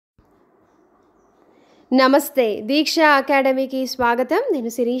నమస్తే దీక్ష అకాడమీకి స్వాగతం. నేను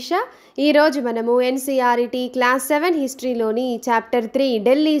శిరీష. ఈరోజు మనము NCERT class 7 హిస్టరీలోని chapter 3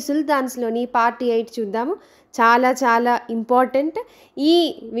 Delhi సుల్తాన్స్లోని part 8 చూద్దాము. చాలా ఇంపార్టెంట్. ఈ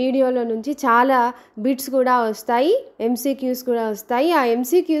వీడియోలో నుంచి చాలా బిట్స్ కూడా వస్తాయి, ఎంసీక్యూస్ కూడా వస్తాయి. ఆ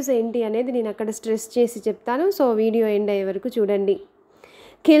ఎంసీక్యూస్ ఏంటి అనేది నేను అక్కడ స్ట్రెస్ చేసి చెప్తాను. సో వీడియో ఎండ్ అయ్యే వరకు చూడండి.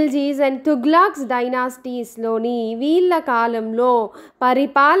 ఖిల్జీస్ అండ్ తుగ్లాక్స్ డైనాసిటీస్లోని వీళ్ళ కాలంలో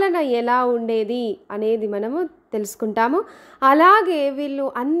పరిపాలన ఎలా ఉండేది అనేది మనము తెలుసుకుంటాము. అలాగే వీళ్ళు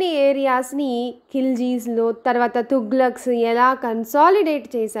అన్ని ఏరియాస్ని ఖిల్జీస్లో తర్వాత తుగ్లక్స్ ఎలా కన్సాలిడేట్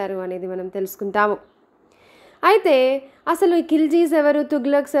చేశారు అనేది మనం తెలుసుకుంటాము. అయితే అసలు ఈ ఖిల్జీస్ ఎవరు,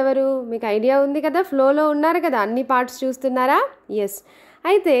 తుగ్లక్స్ ఎవరు మీకు ఐడియా ఉంది కదా, ఫ్లోలో ఉన్నారు కదా, అన్ని పార్ట్స్ చూస్తున్నారా? ఎస్.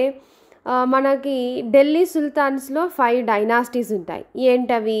 అయితే మనకి ఢిల్లీ సుల్తాన్స్లో 5 డైనాసిటీస్ ఉంటాయి.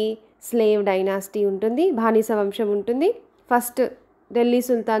 ఏంటవి? స్లేవ్ డైనాసిటీ ఉంటుంది, బానిస వంశం ఉంటుంది. First Delhi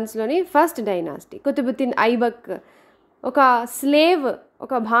సుల్తాన్స్లోని first dynasty Qutbuddin Aibak ఒక స్లేవ్,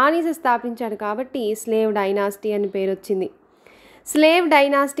 ఒక బానిస స్థాపించాడు కాబట్టి స్లేవ్ డైనాసిటీ అని పేరు వచ్చింది. స్లేవ్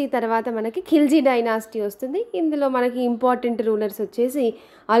డైనాసిటీ తర్వాత మనకి ఖిల్జీ డైనాసిటీ వస్తుంది. ఇందులో మనకి ఇంపార్టెంట్ రూలర్స్ వచ్చేసి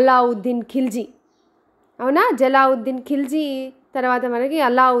అలావుద్దీన్ ఖిల్జీ, అవునా? జలావుద్దీన్ ఖిల్జీ తర్వాత మనకి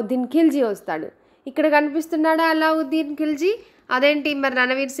అలావుద్దీన్ ఖిల్జీ వస్తాడు. ఇక్కడ కనిపిస్తున్నాడా అలావుద్దీన్ ఖిల్జీ? అదేంటి మరి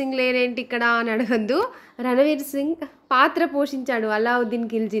రణవీర్ సింగ్ లేరేంటి ఇక్కడ అని అడగద్దు. రణవీర్ సింగ్ పాత్ర పోషించాడు అలావుద్దీన్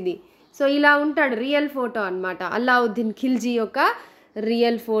ఖిల్జీది. సో ఇలా ఉంటాడు, రియల్ ఫోటో అన్నమాట. అలావుద్దీన్ ఖిల్జీ యొక్క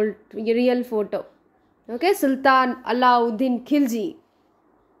రియల్ ఫోటో. ఓకే, సుల్తాన్ అలావుద్దీన్ ఖిల్జీ.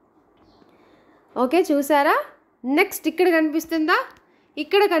 ఓకే, చూసారా? నెక్స్ట్ ఇక్కడ కనిపిస్తుందా?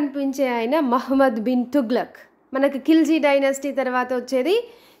 ఇక్కడ కనిపించే ఆయన మహమ్మద్ బిన్ తుగ్లక్. మనకి ఖిల్జీ డైనాసిటీ తర్వాత వచ్చేది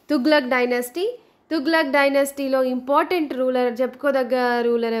Tughlaq dynasty. Tughlaq డైనాసిటీలో important ruler, చెప్పుకోదగ్గ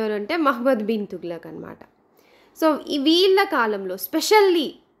రూలర్ ఎవరంటే మహమ్మద్ బిన్ తుగ్లక్ అనమాట. సో వీళ్ళ కాలంలో స్పెషల్లీ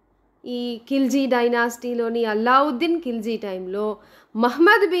ఈ ఖిల్జీ డైనాసిటీలోని అలావుద్దీన్ ఖిల్జీ టైంలో,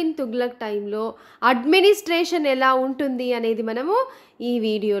 మహమ్మద్ బిన్ తుగ్లక్ టైంలో అడ్మినిస్ట్రేషన్ ఎలా ఉంటుంది అనేది మనము ఈ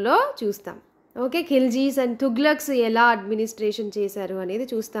వీడియోలో చూస్తాం. ఓకే, ఖిల్జీస్ అండ్ తుగ్లక్స్ ఎలా అడ్మినిస్ట్రేషన్ చేశారు అనేది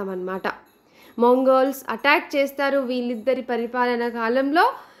చూస్తామన్నమాట. మంగోల్స్ అటాక్ చేస్తారు వీళ్ళిద్దరి పరిపాలన కాలంలో.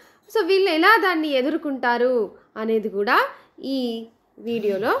 సో వీళ్ళు ఎలా దాన్ని ఎదుర్కొంటారు అనేది కూడా ఈ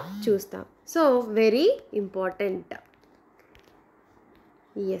వీడియోలో చూస్తాం. So very important.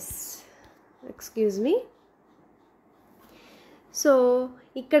 Yes, excuse me. So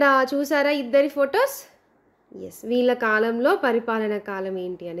ఇక్కడ చూసారా ఇద్దరి ఫొటోస్? ఎస్, వీళ్ళ కాలంలో పరిపాలన కాలం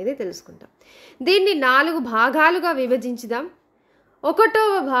ఏంటి అనేది తెలుసుకుంటాం. దీన్ని 4 భాగాలుగా విభజించుదాం.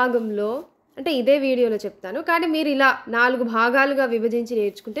 1వ భాగంలో, అంటే ఇదే వీడియోలో చెప్తాను కానీ మీరు ఇలా 4 భాగాలుగా విభజించి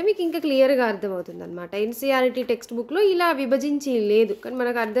నేర్చుకుంటే మీకు ఇంకా క్లియర్గా అర్థమవుతుంది అనమాట. ఎన్సీఆర్టీ టెక్స్ట్ బుక్లో ఇలా విభజించి లేదు, కానీ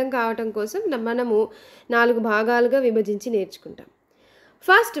మనకు అర్థం కావటం కోసం మనము 4 భాగాలుగా విభజించి నేర్చుకుంటాం.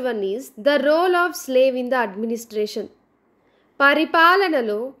 First one is the role of slave in the administration.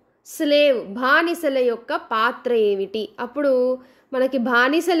 పరిపాలనలో స్లేవ్, బానిసల యొక్క పాత్ర ఏమిటి? అప్పుడు మనకి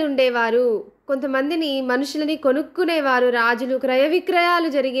బానిసలు ఉండేవారు, కొంతమందిని మనుషులని కొనుక్కునేవారు రాజులు, క్రయ విక్రయాలు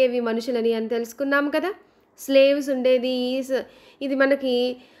జరిగేవి మనుషులని అని తెలుసుకున్నాం కదా. స్లేవ్స్ ఉండేది. ఇది మనకి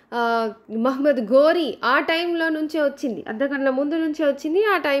మహమ్మద్ గోరీ ఆ టైంలో నుంచే వచ్చింది, అంతకన్నా ముందు నుంచే వచ్చింది.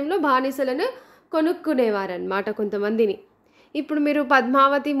 ఆ టైంలో బానిసలను కొనుక్కునేవారు అన్నమాట కొంతమందిని. ఇప్పుడు మీరు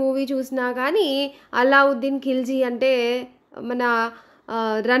పద్మావతి మూవీ చూసినా కానీ అలావుద్దీన్ ఖిల్జీ అంటే మన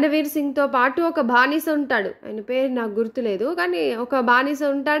రణవీర్ సింగ్తో పాటు ఒక బానిస ఉంటాడు, ఆయన పేరు నాకు గుర్తులేదు కానీ ఒక బానిస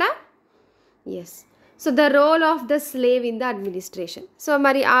ఉంటాడా? Yes. So the role of the slave in the administration. So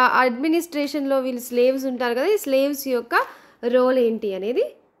మరి ఆ అడ్మినిస్ట్రేషన్లో వీళ్ళు స్లేవ్స్ ఉంటారు కదా, ఈ స్లేవ్స్ యొక్క రోల్ ఏంటి అనేది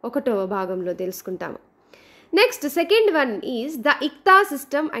 1వ భాగంలో తెలుసుకుంటాము. Next second one is the ఇక్తా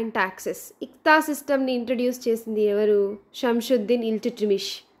system and taxes. ఇక్తా సిస్టమ్ని ఇంట్రడ్యూస్ చేసింది ఎవరు? షంషుద్దీన్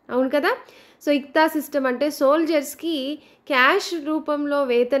ఇల్తుట్మిష్, అవును కదా. సో ఇక్తా సిస్టమ్ అంటే సోల్జర్స్కి క్యాష్ రూపంలో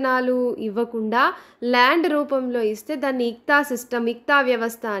వేతనాలు ఇవ్వకుండా ల్యాండ్ రూపంలో ఇస్తే దాన్ని ఇక్తా సిస్టమ్, ఇక్తా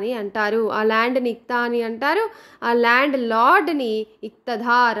వ్యవస్థ అని అంటారు. ఆ ల్యాండ్ని ఇక్తా అని అంటారు, ఆ ల్యాండ్ లార్డ్ని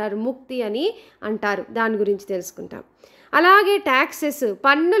ఇqtadar ఆర్ ముక్తి అని అంటారు. దాని గురించి తెలుసుకుంటాం. అలాగే ట్యాక్సెస్,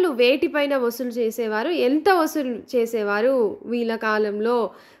 పన్నులు వేటిపైన వసూలు చేసేవారు, ఎంత వసూలు చేసేవారు వీళ్ళ కాలంలో,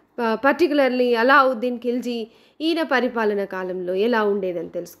 పర్టికులర్లీ అలావుద్దీన్ ఖిల్జీ ఈయన పరిపాలన కాలంలో ఎలా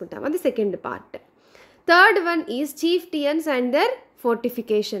ఉండేదని తెలుసుకుంటాం. అది second part. Third one is చీఫ్టియన్స్ and there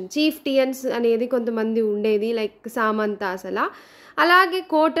fortification. చీఫ్టియన్స్ అనేది కొంతమంది ఉండేది, లైక్ సామంతాస్ అలా. అలాగే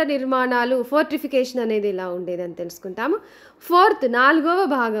కోట నిర్మాణాలు, ఫోర్టిఫికేషన్ అనేది ఎలా ఉండేదని తెలుసుకుంటాము. ఫోర్త్ 4వ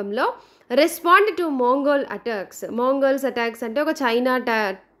భాగంలో రెస్పాండ్ టు మోంగోల్ అటాక్స్. మోంగోల్స్ అటాక్స్ అంటే ఒక చైనా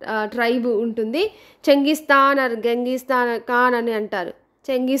ట్రైబ్ ఉంటుంది, చెంగిస్తాన్ ఆర్ గంగిస్తాన్ ఖాన్ అని అంటారు,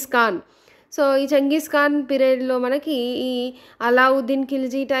 చెంగిస్ ఖాన్. సో ఈ చెంగిస్ ఖాన్ పీరియడ్లో మనకి ఈ అలావుద్దీన్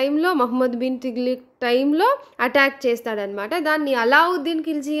ఖిల్జీ టైంలో మహమ్మద్ బిన్ తుగ్లక్ టైంలో అటాక్ చేస్తాడనమాట. దాన్ని అలావుద్దీన్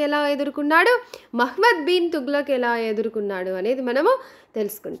ఖిల్జీ ఎలా ఎదుర్కొన్నాడు, మహమ్మద్ బిన్ తుగ్లక్ ఎలా ఎదుర్కొన్నాడు అనేది మనము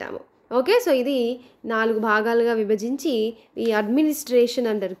తెలుసుకుంటాము. ఓకే, సో ఇది 4 భాగాలుగా విభజించి ఈ అడ్మినిస్ట్రేషన్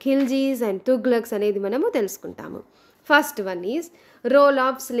అండర్ ఖిల్జీస్ అండ్ తుగ్లక్స్ అనేది మనము తెలుసుకుంటాము. First one is role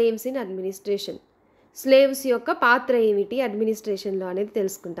of slaves in administration. Slaves యొక్క పాత్ర ఏమిటి అడ్మినిస్ట్రేషన్లో అనేది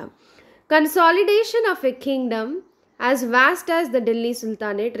తెలుసుకుంటాం. Consolidation of a Kingdom as vast as the Delhi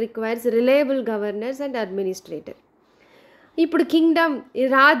sultanate requires reliable governors and administrator. ఇప్పుడు కింగ్డమ్,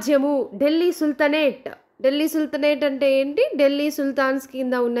 రాజ్యము, ఢిల్లీ సుల్తనేట్ అంటే ఏంటి, ఢిల్లీ సుల్తాన్స్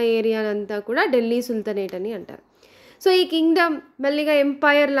కింద ఉన్న ఏరియానంతా కూడా ఢిల్లీ సుల్తనేట్ అని అంటారు. సో ఈ కింగ్డమ్ మెల్లిగా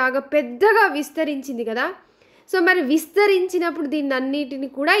ఎంపైర్ లాగా పెద్దగా విస్తరించింది కదా. సో మరి విస్తరించినప్పుడు దీన్ని అన్నిటిని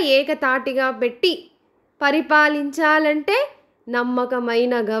కూడా ఏకతాటిగా పెట్టి పరిపాలించాలంటే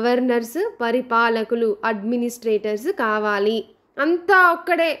నమ్మకమైన గవర్నర్స్, పరిపాలకులు, అడ్మినిస్ట్రేటర్స్ కావాలి. అంతా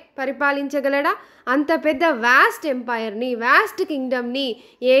ఒక్కడే పరిపాలించగలడా? అంత పెద్ద వాస్ట్ ఎంపైర్ని, వాస్ట్ కింగ్డమ్ని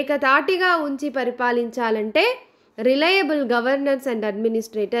ఏకతాటిగా ఉంచి పరిపాలించాలంటే రిలయబుల్ గవర్నర్స్ అండ్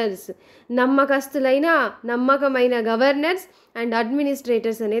అడ్మినిస్ట్రేటర్స్, నమ్మకమైన గవర్నర్స్ అండ్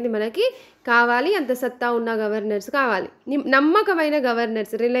అడ్మినిస్ట్రేటర్స్ అనేది మనకి కావాలి. అంత సత్తా ఉన్న గవర్నర్స్ కావాలి. నమ్మకమైన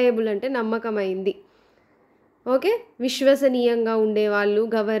గవర్నర్స్, రిలయబుల్ అంటే నమ్మకమైంది, ఓకే, విశ్వసనీయంగా ఉండేవాళ్ళు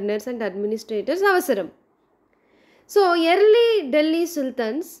గవర్నర్స్ అండ్ అడ్మినిస్ట్రేటర్స్ అవసరం. So early Delhi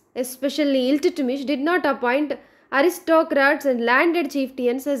sultans, especially Iltutmish, did not appoint aristocrats and landed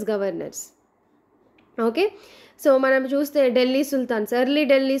chieftains as governors. Okay, so మనం చూస్తే ఎర్లీ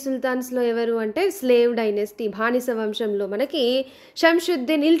ఢిల్లీ సుల్తాన్స్లో ఎవరు అంటే స్లేవ్ డైనెస్టీ, బానిస వంశంలో మనకి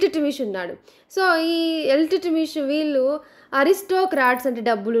షంషుద్దీన్ ఇల్టుట్మిష్ ఉన్నాడు. సో ఈ ఇల్టుట్మిష్ వీళ్ళు అరిస్టోక్రాట్స్ అంటే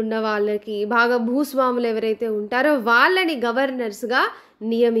డబ్బులున్న వాళ్ళకి, బాగా భూస్వాములు ఎవరైతే ఉంటారో వాళ్ళని గవర్నర్స్గా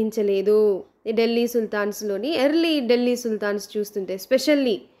నియమించలేదు. ఢిల్లీ సుల్తాన్స్లోని ఎర్లీ ఢిల్లీ సుల్తాన్స్ చూస్తుంటే,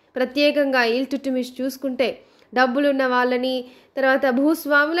 స్పెషల్లీ ప్రత్యేకంగా ఇల్టుట్మిష్ చూసుకుంటే డబ్బులున్న వాళ్ళని, తర్వాత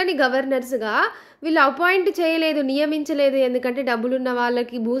భూస్వాములని గవర్నర్స్గా వీళ్ళు అపాయింట్ చేయలేదు, నియమించలేదు. ఎందుకంటే డబ్బులున్న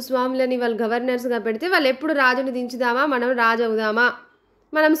వాళ్ళకి, భూస్వాములని వాళ్ళు గవర్నర్స్గా పెడితే వాళ్ళు ఎప్పుడు రాజుని దించుదామా, మనం రాజు అవుదామా,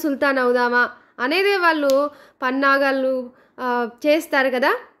 మనం సుల్తాన్ అవుదామా అనేదే వాళ్ళు పన్నాగాలు చేస్తారు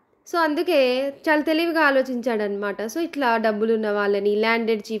కదా. సో అందుకే చాలా తెలివిగా ఆలోచించాడనమాట. సో ఇట్లా డబ్బులున్న వాళ్ళని,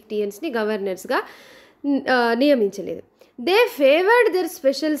 landed చీఫ్టియన్స్ని గవర్నర్స్గా నియమించలేదు. They favoured there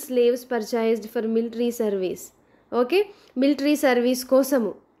special slaves purchased for military service. Okay, military service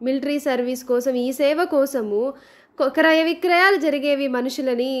కోసం, ఈ సేవ కోసము క్రయ విక్రయాలు జరిగేవి,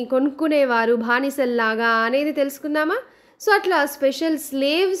 మనుషులని కొనుక్కునేవారు బానిసల్లాగా అనేది తెలుసుకున్నామా. సో అట్లా స్పెషల్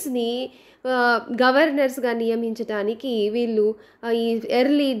స్లేవ్స్ని గవర్నర్స్గా నియమించడానికి వీళ్ళు ఈ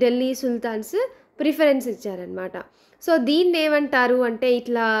ఎర్లీ ఢిల్లీ సుల్తాన్స్ ప్రిఫరెన్స్ ఇచ్చారనమాట. సో దీన్ని ఏమంటారు అంటే,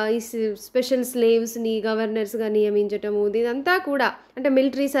 ఇట్లా ఈ స్పెషల్ స్లేవ్స్ని గవర్నర్స్గా నియమించటము, ఇదంతా కూడా అంటే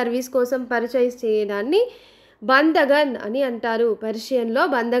మిలిటరీ సర్వీస్ కోసం పర్చేస్ చేయడాన్ని బందగన్ అని అంటారు. పర్షియన్లో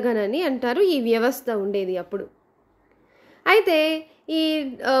బందగన్ అని అంటారు. ఈ వ్యవస్థ ఉండేది అప్పుడు. అయితే ఈ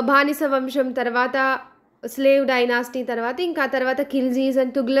బానిస వంశం తర్వాత, స్లేవ్ డైనాసిటీ తర్వాత, ఇంకా తర్వాత ఖిల్జీస్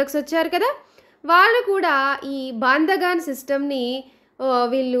అండ్ తుగ్లక్స్ వచ్చారు కదా. వాళ్ళు కూడా ఈ బందగన్ సిస్టమ్ని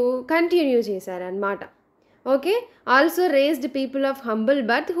వీళ్ళు కంటిన్యూ చేశారనమాట. Okay, also raised people of humble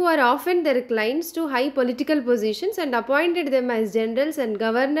birth who are often there clients to high political positions and appointed them as generals and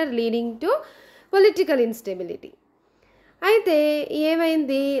governor, leading to political instability. అయితే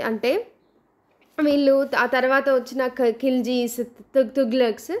ఏమైంది అంటే, వీళ్ళు ఆ తర్వాత వచ్చిన ఖిల్జీస్,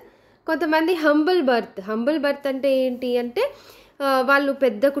 తుగ్లక్స్ కొంతమంది హంబుల్ బర్త్ అంటే ఏంటి అంటే, వాళ్ళు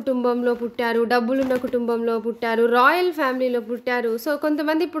పెద్ద కుటుంబంలో పుట్టారు, డబ్బులున్న కుటుంబంలో పుట్టారు, రాయల్ ఫ్యామిలీలో పుట్టారు. సో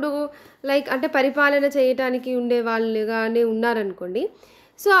కొంతమంది ఇప్పుడు లైక్ అంటే పరిపాలన చేయటానికి ఉండే వాళ్ళుగానే ఉన్నారనుకోండి.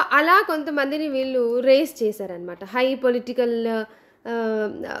 సో అలా కొంతమందిని వీళ్ళు రేస్ చేశారనమాట. High political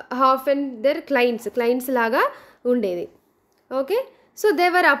half and there clients లాగా ఉండేది. Okay, so they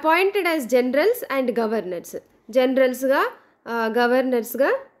were appointed as generals and governors.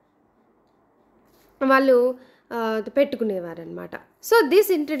 గవర్నర్స్గా వాళ్ళు పెట్టుకునేవారనమాట. So this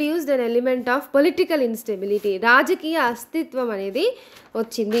introduced an element of political instability. రాజకీయ అస్తిత్వం అనేది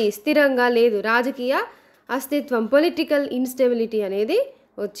వచ్చింది, స్థిరంగా లేదు. రాజకీయ అస్తిత్వం, పొలిటికల్ ఇన్స్టెబిలిటీ అనేది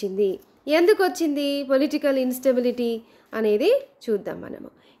వచ్చింది. ఎందుకు వచ్చింది పొలిటికల్ ఇన్స్టెబిలిటీ అనేది చూద్దాం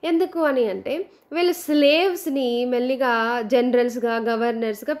మనము. ఎందుకు అని అంటే, వీళ్ళు స్లేవ్స్ని మెల్లిగా జనరల్స్గా,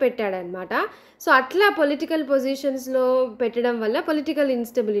 గవర్నర్స్గా పెట్టాడనమాట. సో అట్లా పొలిటికల్ పొజిషన్స్లో పెట్టడం వల్ల పొలిటికల్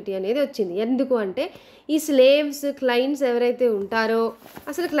ఇన్స్టెబిలిటీ అనేది వచ్చింది. ఎందుకు అంటే, ఈ స్లేవ్స్, క్లయింట్స్ ఎవరైతే ఉంటారో,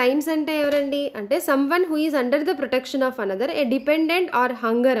 అసలు క్లయింట్స్ అంటే ఎవరండి అంటే, someone who is under the protection of another, a dependent are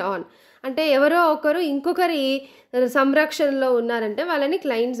hunger on. అంటే ఎవరో ఒకరు ఇంకొకరి సంరక్షణలో ఉన్నారంటే వాళ్ళని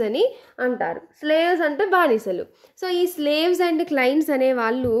క్లయింట్స్ అని అంటారు. స్లేవ్స్ అంటే బానిసలు. సో ఈ స్లేవ్స్ అండ్ క్లయింట్స్ అనే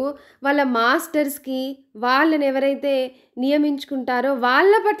వాళ్ళు వాళ్ళ మాస్టర్స్కి వాళ్ళని ఎవరైతే నియమించుకుంటారో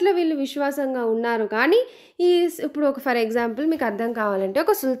వాళ్ళ పట్ల వీళ్ళు విశ్వాసంగా ఉన్నారు. కానీ ఇప్పుడు ఫర్ ఎగ్జాంపుల్ మీకు అర్థం కావాలంటే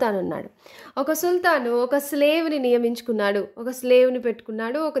ఒక సుల్తాన్ ఉన్నాడు. ఒక సుల్తాను ఒక స్లేవ్ని నియమించుకున్నాడు, ఒక స్లేవ్ని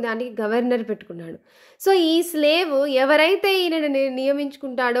పెట్టుకున్నాడు, ఒక దానికి గవర్నర్ పెట్టుకున్నాడు. సో ఈ స్లేవ్ ఎవరైతే ఈయనని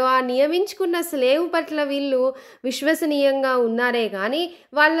నియమించుకుంటాడో ఆ నియమించుకున్న స్లేవ్ పట్ల వీళ్ళు విశ్వసనీయంగా ఉన్నారే కానీ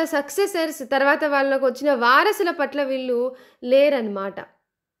వాళ్ళ సక్సెసర్స్ తర్వాత వాళ్ళకు వచ్చిన వారసుల పట్ల వీళ్ళు లేరన్నమాట.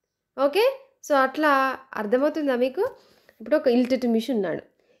 ఓకే, సో అట్లా అర్థమవుతుందా మీకు? ఇప్పుడు ఒక ఇల్టుట్మిష్ ఉన్నాడు.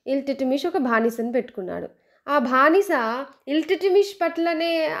 ఇల్టుట్మిష్ ఒక బానిసని పెట్టుకున్నాడు. ఆ బానిస ఇల్టుట్మిష్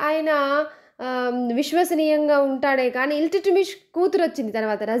పట్లనే ఆయన విశ్వసనీయంగా ఉంటాడే కానీ ఇల్టుట్మిష్ కూతురు వచ్చింది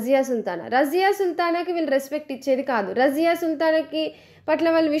తర్వాత రజియా సుల్తానాకి వీళ్ళు రెస్పెక్ట్ ఇచ్చేది కాదు. రజియా సుల్తానాకి పట్ల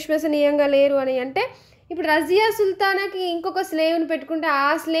వాళ్ళు విశ్వసనీయంగా లేరు అని అంటే ఇప్పుడు రజియా సుల్తానాకి ఇంకొక స్లేవ్ని పెట్టుకుంటే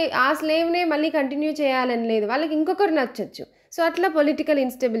ఆ స్లేవ్నే మళ్ళీ కంటిన్యూ చేయాలని లేదు, వాళ్ళకి ఇంకొకరు నచ్చచ్చు. సో అట్లా పొలిటికల్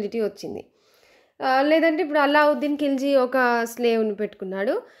ఇన్స్టెబిలిటీ వచ్చింది. లేదంటే ఇప్పుడు అల్లావుద్దీన్ ఖిల్జీ ఒక స్లేవ్ని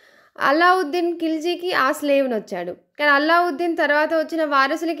పెట్టుకున్నాడు. అల్లావుద్దీన్ ఖిల్జీకి ఆ స్లేవ్ నచ్చాడు, కానీ అల్లావుద్దీన్ తర్వాత వచ్చిన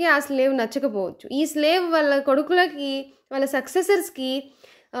వారసులకి ఆ స్లేవ్ నచ్చకపోవచ్చు. ఈ స్లేవ్ వాళ్ళ కొడుకులకి వాళ్ళ సక్సెసర్స్కి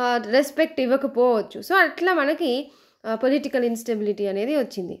రెస్పెక్ట్ ఇవ్వకపోవచ్చు. సో అట్లా మనకి పొలిటికల్ ఇన్స్టెబిలిటీ అనేది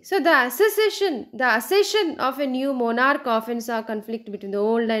వచ్చింది. So the assertion of a new monarch often saw conflict between the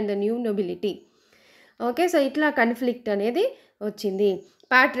old and the new nobility. Okay, so ఇట్లా కన్ఫ్లిక్ట్ అనేది వచ్చింది.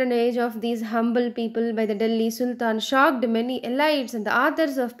 Patronage of these humble people by the Delhi Sultan shocked many elites, and the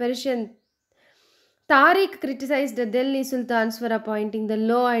authors of Persian Tariq criticized the Delhi Sultans for appointing the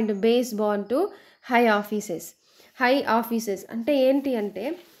low and base born to high offices. అంటే ఏంటి అంటే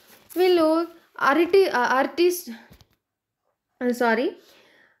వీళ్ళు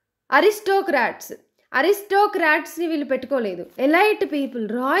అరిస్టోక్రాట్స్ని వీళ్ళు పెట్టుకోలేదు. Elite people,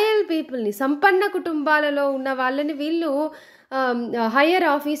 royal పీపుల్ని, సంపన్న కుటుంబాలలో ఉన్న వాళ్ళని వీళ్ళు హయ్యర్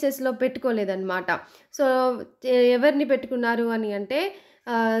ఆఫీసెస్లో పెట్టుకోలేదన్నమాట. సో ఎవరిని పెట్టుకున్నారు అని అంటే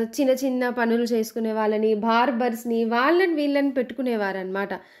చిన్న చిన్న పనులు చేసుకునే వాళ్ళని, బార్బర్స్ని, వీళ్ళని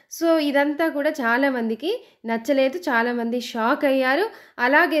పెట్టుకునేవారనమాట. సో ఇదంతా కూడా చాలామందికి నచ్చలేదు, చాలామంది షాక్ అయ్యారు.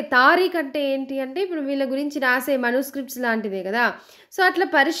 అలాగే తారీఖ్ అంటే ఏంటి అంటే ఇప్పుడు వీళ్ళ గురించి రాసే మనుస్క్రిప్ట్స్ లాంటిదే కదా. సో అట్లా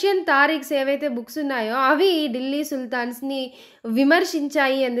పర్షియన్ తారీఖ్స్ ఏవైతే బుక్స్ ఉన్నాయో అవి ఢిల్లీ సుల్తాన్స్ని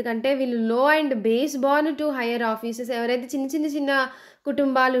విమర్శించాయి. ఎందుకంటే వీళ్ళు లో and base born to higher offices, ఎవరైతే చిన్న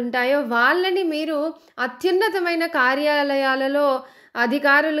కుటుంబాలు ఉంటాయో వాళ్ళని మీరు అత్యున్నతమైన కార్యాలయాలలో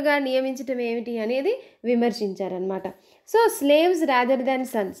అధికారులుగా నియమించటం ఏమిటి అనేది విమర్శించారనమాట. So slaves rather than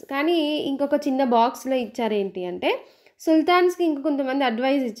Sons. కానీ ఇంకొక చిన్న బాక్స్లో ఇచ్చారేంటి అంటే సుల్తాన్స్కి ఇంక కొంతమంది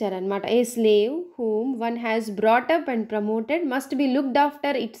అడ్వైజ్ ఇచ్చారనమాట. A slave whom one has brought up and promoted must be looked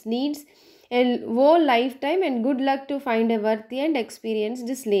after it's needs a whole lifetime and good luck to find a worthy and experienced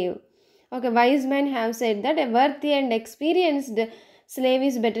slave. Okay, wise men have said that a worthy and experienced slave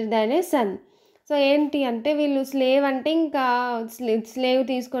is better than a son. So ఏంటి అంటే వీళ్ళు slave అంటే ఇంకా slave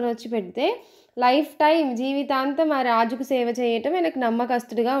తీసుకొని వచ్చి పెడితే life time జీవితాంతం ఆ రాజుకు సేవ చేయటం ఆయనకు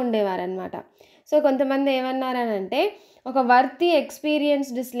నమ్మకస్తుడిగా ఉండేవారనమాట. సో కొంతమంది ఏమన్నారనంటే ఒక వర్తీ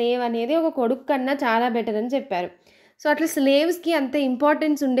ఎక్స్పీరియన్స్డ్ స్లేవ్ అనేది ఒక కొడుకు కన్నా చాలా బెటర్ అని చెప్పారు. సో అట్లా స్లేవ్స్కి అంత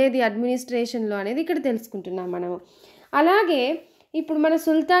ఇంపార్టెన్స్ ఉండేది అడ్మినిస్ట్రేషన్లో అనేది ఇక్కడ తెలుసుకుంటున్నాం మనము. అలాగే ఇప్పుడు మన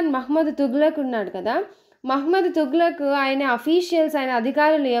సుల్తాన్ మహమ్మద్ తుగ్లక్ ఉన్నాడు కదా. మహమ్మద్ తుగ్లక్ ఆయన అఫీషియల్స్, ఆయన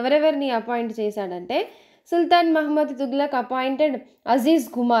అధికారులు ఎవరెవరిని అపాయింట్ చేశాడంటే సుల్తాన్ మహమ్మద్ తుగ్లక్ అపాయింటెడ్ అజీజ్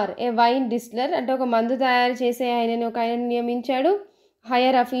కుమార్ ఏ వైన్ డిస్టిలర్, అంటే ఒక మందు తయారు చేసే ఆయనని నియమించాడు.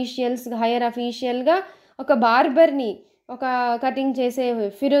 హయ్యర్ అఫీషియల్గా ఒక బార్బర్ని, ఒక కటింగ్ చేసే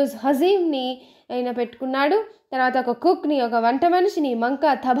ఫిరోజ్ హజీమ్ని ఆయన పెట్టుకున్నాడు. తర్వాత ఒక కుక్ని, ఒక వంట మనిషిని,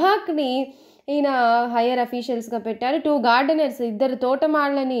 మంకా తబాక్ని ఈయన హయ్యర్ అఫీషియల్స్గా పెట్టారు. 2 గార్డెనర్స్, 2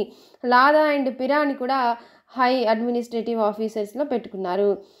 తోటమాళ్ళని, లాదా అండ్ పిరాని కూడా హై అడ్మినిస్ట్రేటివ్ ఆఫీసర్స్లో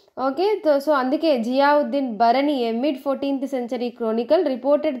పెట్టుకున్నారు. ఓకే, సో అందుకే జియావుద్దీన్ బరని ఏ mid 14th century chronicle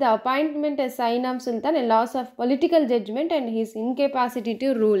reported the appointment as sign of Sultan a loss of political judgment and his incapacity to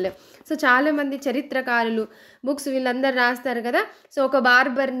rule. So చాలామంది చరిత్రకారులు బుక్స్ వీళ్ళందరూ రాస్తారు కదా. సో ఒక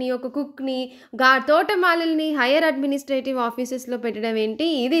బార్బర్ని, ఒక కుక్ని, తోటమాలని హయ్యర్ అడ్మినిస్ట్రేటివ్ ఆఫీసెస్లో పెట్టడం ఏంటి,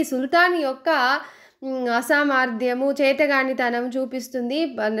 ఇది సుల్తాన్ యొక్క అసామర్థ్యము, చేతగానితనం చూపిస్తుంది,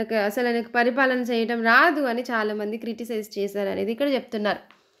 అసలు ఆయనకు పరిపాలన చేయడం రాదు అని చాలామంది క్రిటిసైజ్ చేశారు అనేది ఇక్కడ చెప్తున్నారు.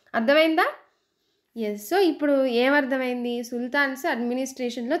 అర్థమైందా? ఎస్. సో ఇప్పుడు ఏమర్థమైంది, సుల్తాన్స్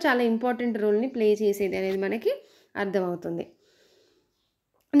అడ్మినిస్ట్రేషన్లో చాలా ఇంపార్టెంట్ రోల్ని ప్లే చేసేది అనేది మనకి అర్థమవుతుంది.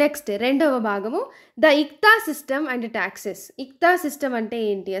 నెక్స్ట్ రెండవ భాగము the ఇక్తా system and taxes. ఇక్తా system అంటే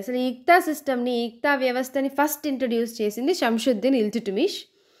ఏంటి, అసలు ఈ ఇక్తా సిస్టమ్ని, ఇక్తా వ్యవస్థని ఫస్ట్ ఇంట్రడ్యూస్ చేసింది షంషుద్దీన్ ఇల్తుట్మిష్.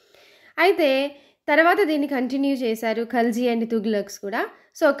 అయితే తర్వాత దీన్ని కంటిన్యూ చేశారు ఖల్జీ అండ్ తుగ్లక్స్ కూడా.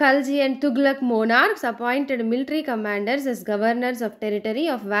 So Khalji and Tughlaq monarchs appointed military commanders as governors of territory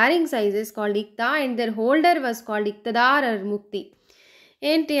of warning sizes called ఇక్తా and there holder was called ఇక్తదార్ are ముక్తి.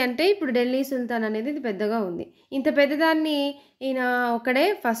 ఏంటి అంటే ఇప్పుడు ఢిల్లీ సుల్తాన్ అనేది ఇది పెద్దగా ఉంది, ఇంత పెద్దదాన్ని ఈయన ఒకడే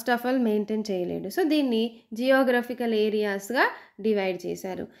ఫస్ట్ ఆఫ్ ఆల్ మెయింటైన్ చేయలేడు. సో దీన్ని జియోగ్రఫికల్ ఏరియాస్గా డివైడ్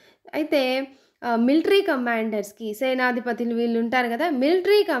చేశారు. అయితే మిలిటరీ కమాండర్స్కి, సేనాధిపతులు వీళ్ళు ఉంటారు కదా,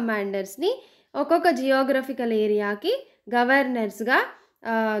 మిలిటరీ కమాండర్స్ని ఒక్కొక్క జియోగ్రఫికల్ ఏరియాకి గవర్నర్స్గా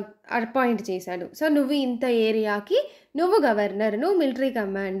అపాయింట్ చేశాడు. సో నువ్వు ఇంత ఏరియాకి నువ్వు గవర్నర్, నువ్వు మిలిటరీ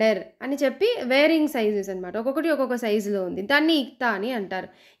కమాండర్ అని చెప్పి వేరింగ్ సైజెస్ అనమాట, ఒక్కొక్కటి ఒక్కొక్క సైజులో ఉంది. దాన్ని ఇక్తా అని అంటారు.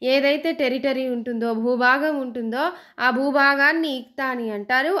 ఏదైతే టెరిటరీ ఉంటుందో, భూభాగం ఉంటుందో ఆ భూభాగాన్ని ఇక్తా అని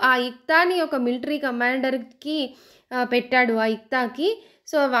అంటారు. ఆ ఇక్తాని ఒక మిలిటరీ కమాండర్కి పెట్టాడు, ఆ ఇక్తాకి.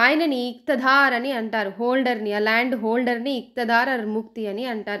 సో ఆయనని ఇక్తదార్ అని అంటారు, హోల్డర్ని, ఆ ల్యాండ్ హోల్డర్ని ఇక్తదార్ ఆర్ ముక్తి అని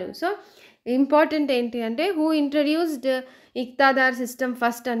అంటారు. సో ఇంపార్టెంట్ ఏంటి అంటే హూ ఇంట్రడ్యూస్డ్ ఇక్తాదార్ సిస్టమ్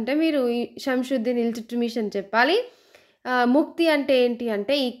ఫస్ట్ అంటే మీరు షంషుద్దీన్ ఇల్తుట్మిష్ అని చెప్పాలి. ముక్తి అంటే ఏంటి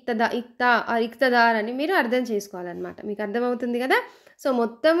అంటే ఇక్తదార్ అని మీరు అర్థం చేసుకోవాలన్నమాట. మీకు అర్థమవుతుంది కదా. సో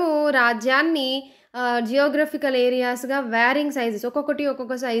మొత్తము రాజ్యాన్ని జియోగ్రఫికల్ ఏరియాస్గా వేరింగ్ సైజెస్ ఒక్కొక్కటి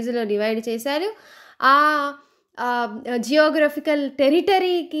ఒక్కొక్క సైజులో డివైడ్ చేశారు. ఆ జియోగ్రఫికల్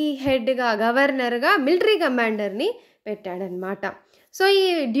టెరిటరీకి హెడ్గా గవర్నర్గా మిలిటరీ కమాండర్ని పెట్టాడనమాట. సో ఈ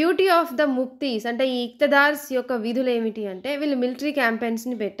డ్యూటీ ఆఫ్ ద ముక్తీస్ అంటే ఈ ఇక్తదార్స్ యొక్క విధులు ఏమిటి అంటే వీళ్ళు మిలిటరీ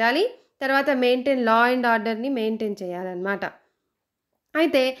క్యాంపెయిన్స్ని పెట్టాలి, తర్వాత మెయింటైన్ లా అండ్ ఆర్డర్ని మెయింటైన్ చేయాలన్నమాట.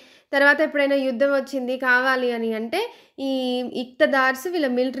 అయితే తర్వాత ఎప్పుడైనా యుద్ధం వచ్చింది కావాలి అని అంటే ఈ ఇక్తదార్స్ వీళ్ళ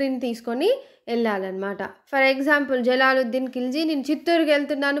మిలిటరీని తీసుకొని వెళ్ళాలన్నమాట. ఫర్ ఎగ్జాంపుల్ జలాలుద్దీన్ ఖిల్జీ, నేను చిత్తూరుకి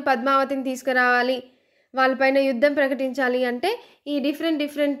వెళ్తున్నాను, పద్మావతిని తీసుకురావాలి, వాళ్ళపైన యుద్ధం ప్రకటించాలి అంటే ఈ డిఫరెంట్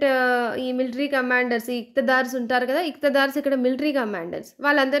ఈ మిలిటరీ కమాండర్స్, ఈ ఇక్తదార్స్ ఉంటారు కదా, ఇక్తదార్స్ ఇక్కడ మిలిటరీ కమాండర్స్,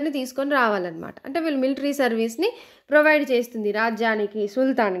 వాళ్ళందరినీ తీసుకొని రావాలన్నమాట. అంటే వీళ్ళు మిలిటరీ సర్వీస్ని ప్రొవైడ్ చేస్తుంది రాజ్యానికి,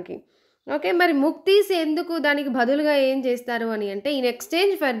 సుల్తాన్కి. ఓకే, మరి ముక్తీస్ ఎందుకు దానికి బదులుగా ఏం చేస్తారు అని అంటే in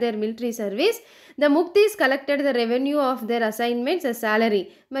exchange for their military service the muqtis collected the revenue of their assignments a salary.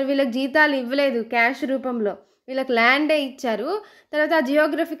 మరి వీళ్ళకి జీతాలు ఇవ్వలేదు క్యాష్ రూపంలో, వీళ్ళకి ల్యాండే ఇచ్చారు. తర్వాత ఆ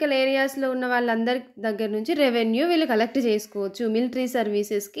జియోగ్రఫికల్ ఏరియాస్లో ఉన్న వాళ్ళందరి దగ్గర నుంచి రెవెన్యూ వీళ్ళు కలెక్ట్ చేసుకోవచ్చు మిలిటరీ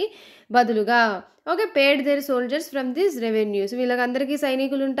సర్వీసెస్కి బదులుగా. Okay, paid there soldiers from this revenues. వీళ్ళకందరికీ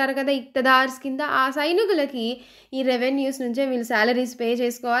సైనికులు ఉంటారు కదా ఇక్తదార్స్ కింద, ఆ సైనికులకి ఈ రెవెన్యూస్ నుంచే వీళ్ళు శాలరీస్ పే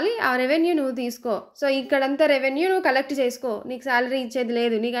చేసుకోవాలి. ఆ రెవెన్యూ నువ్వు తీసుకో, సో ఇక్కడంతా రెవెన్యూ నువ్వు కలెక్ట్ చేసుకో, నీకు శాలరీ ఇచ్చేది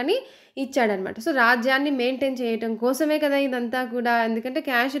లేదు నీకు అని ఇచ్చాడనమాట. సో రాజ్యాన్ని మెయింటైన్ చేయటం కోసమే కదా ఇదంతా కూడా, ఎందుకంటే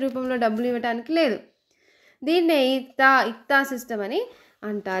క్యాష్ రూపంలో డబ్బులు ఇవ్వడానికి లేదు. దీన్నే ఇక్తా సిస్టమ్ అని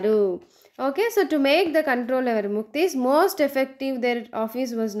అంటారు. Okay, so to make the control ever muqtis most effective their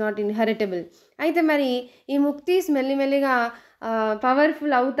office was not inheritable. అయితే మరి ఈ ముక్తీస్ మెల్లిమెల్లిగా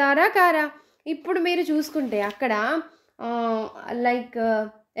పవర్ఫుల్ అవుతారా కారా? ఇప్పుడు మీరు చూసుకుంటే అక్కడ లైక్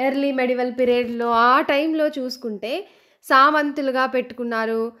ఎర్లీ మెడివల్ పీరియడ్లో ఆ టైంలో చూసుకుంటే సామంతులుగా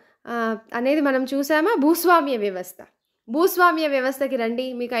పెట్టుకున్నారు అనేది మనం చూసామా. భూస్వామ్య వ్యవస్థకి రండి,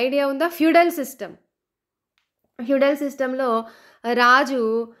 మీకు ఐడియా ఉందా? ఫ్యూడల్ సిస్టంలో రాజు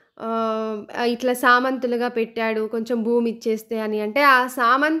ఇట్లా సామంతులుగా పెట్టాడు, కొంచెం భూమి ఇచ్చేస్తే అని అంటే ఆ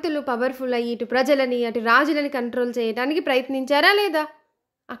సామంతులు పవర్ఫుల్ అయ్యి ఇటు ప్రజలని అటు రాజులని కంట్రోల్ చేయడానికి ప్రయత్నించారా లేదా?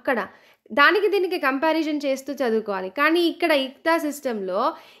 అక్కడ దానికి దీనికి కంపారిజన్ చేస్తూ చదువుకోవాలి. కానీ ఇక్కడ ఇక్తా సిస్టంలో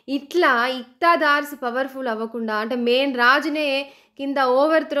ఇట్లా ఇక్తాదార్స్ పవర్ఫుల్ అవ్వకుండా అంటే మెయిన్ రాజునే కింద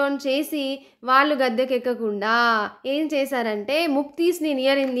ఓవర్ థ్రోన్ చేసి వాళ్ళు గద్దెకెక్కకుండా ఏం చేశారంటే ముక్తీస్ని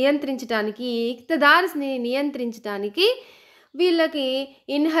నియంత్రించడానికి, ఇక్తదార్స్ని నియంత్రించడానికి వీళ్ళకి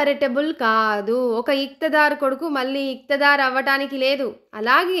ఇన్హెరిటబుల్ కాదు, ఒక ఇక్తదార్ కొడుకు మళ్ళీ ఇక్తదార్ అవ్వటానికి లేదు.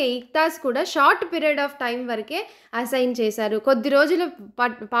 అలాగే ఇక్తాస్ కూడా షార్ట్ పీరియడ్ ఆఫ్ టైం వరకే అసైన్ చేశారు, కొద్ది రోజుల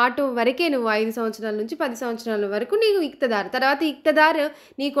పాటు వరకే, నువ్వు 5 సంవత్సరాల నుంచి 10 సంవత్సరాల వరకు నీకు ఇక్తదార్, తర్వాత ఇక్తదార్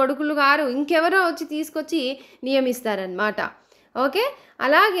నీ కొడుకులు గారు ఇంకెవరో వచ్చి తీసుకొచ్చి నియమిస్తారనమాట. ఓకే,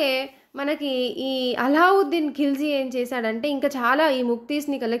 అలాగే మనకి ఈ అలావుద్దీన్ ఖిల్జీ ఏం చేశాడంటే ఇంకా చాలా ఈ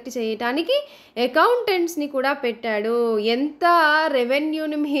ముక్తీస్ని కలెక్ట్ చేయడానికి అకౌంటెంట్స్ని కూడా పెట్టాడు. ఎంత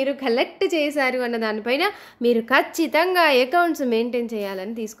రెవెన్యూని మీరు కలెక్ట్ చేశారు అన్న దానిపైన మీరు ఖచ్చితంగా అకౌంట్స్ మెయింటైన్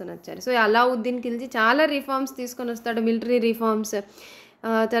చేయాలని తీసుకొని వచ్చారు. సో అలావుద్దీన్ ఖిల్జీ చాలా రిఫార్మ్స్ తీసుకొని వస్తాడు, మిలిటరీ రిఫార్మ్స్,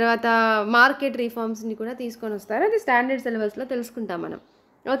 తర్వాత మార్కెట్ రిఫార్మ్స్ని కూడా తీసుకొని వస్తారు. అది స్టాండర్డ్ సిలబస్లో తెలుసుకుంటాం మనం.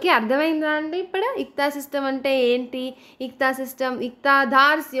 ఓకే, అర్థమైందా అండి? ఇప్పుడు ఇక్తా సిస్టమ్ అంటే ఏంటి,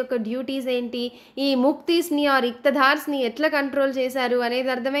 ఇక్తాదార్స్ యొక్క డ్యూటీస్ ఏంటి, ఈ ముక్తీస్ని ఆర్ ఇక్తదార్స్ని ఎట్లా కంట్రోల్ చేశారు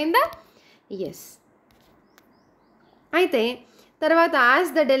అనేది అర్థమైందా? ఎస్. అయితే తర్వాత as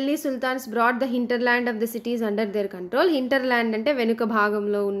the Delhi sultans broad the హింటర్లాండ్ of the cities under their control. హింటర్లాండ్ అంటే వెనుక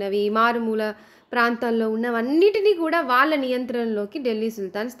భాగంలో ఉన్నవి, మారుమూల ప్రాంతాల్లో ఉన్నవన్నిటినీ కూడా వాళ్ళ నియంత్రణలోకి ఢిల్లీ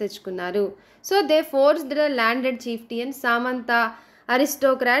సుల్తాన్స్ తెచ్చుకున్నారు. So they forced the landed చీఫ్టియన్స్, సామంత,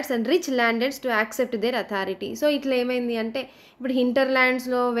 aristocrats and rich ల్యాండెడ్స్ to accept there authority. So ఇట్లా ఏమైంది అంటే ఇప్పుడు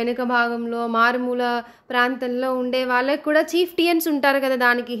హింటర్లాండ్స్లో వెనుక భాగంలో మారుమూల ప్రాంతంలో ఉండే వాళ్ళకి కూడా చీఫ్టియన్స్ ఉంటారు కదా,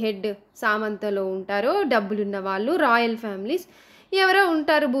 దానికి హెడ్ సామంతలో ఉంటారు, డబ్బులున్న వాళ్ళు, రాయల్ ఫ్యామిలీస్ ఎవరో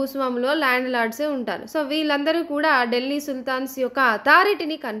ఉంటారు, భూస్వాములో ల్యాండ్ లార్డ్సే ఉంటారు. సో వీళ్ళందరూ కూడా ఢిల్లీ సుల్తాన్స్ యొక్క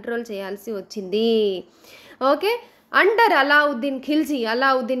అథారిటీని కంట్రోల్ చేయాల్సి వచ్చింది. ఓకే, అండర్ అలావుద్దీన్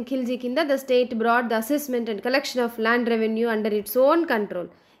ఖిల్జీ కింద the state broad the assessment and collection of land revenue under its own control.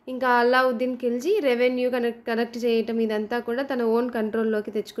 ఇంకా అలావుద్దీన్ ఖిల్జీ రెవెన్యూ కలెక్ట్ చేయటం ఇదంతా కూడా తన ఓన్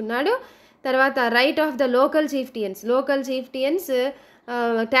కంట్రోల్లోకి తెచ్చుకున్నాడు. తర్వాత right of the local చీఫ్టియన్స్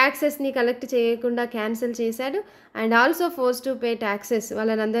ట్యాక్సెస్ని collect చేయకుండా క్యాన్సిల్ చేశాడు. And also force to pay taxes,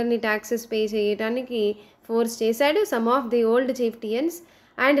 వాళ్ళందరినీ ట్యాక్సెస్ పే చేయడానికి ఫోర్స్ చేశాడు. Some of the old చీఫ్టియన్స్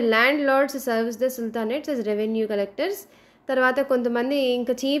and land Lord's serves the sultanates as revenue collectors. తర్వాత కొంతమంది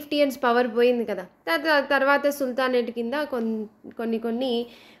ఇంకా చీఫ్టియన్స్ పవర్ పోయింది కదా, తర్వాత సుల్తానేట్ కింద కొన్ని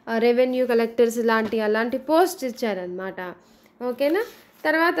రెవెన్యూ కలెక్టర్స్ అలాంటి పోస్ట్ ఇచ్చారనమాట. ఓకేనా.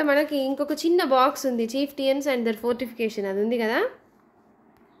 తర్వాత మనకి ఇంకొక చిన్న బాక్స్ ఉంది, చీఫ్టియన్స్ అండ్ దర్ ఫోర్టిఫికేషన్, అది ఉంది కదా,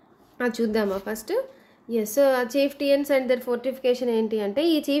 అది చూద్దామా first. Yes, చీఫ్టియన్స్ and there fortification ఏంటి అంటే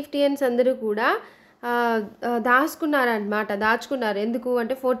ఈ చీఫ్టియన్స్ అందరూ కూడా దాచుకున్నారు. ఎందుకు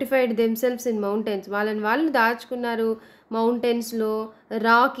అంటే ఫోర్టిఫైడ్ దెమ్సెల్వ్స్ ఇన్ మౌంటైన్స్, వాళ్ళు దాచుకున్నారు మౌంటైన్స్లో,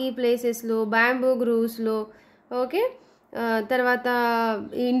 రాకీ ప్లేసెస్లో, బ్యాంబూ గ్రూవ్స్లో. ఓకే, తర్వాత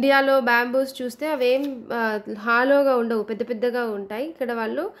ఇండియాలో బ్యాంబూస్ చూస్తే అవేం హాలోగా ఉండవు, పెద్ద పెద్దగా ఉంటాయి, ఇక్కడ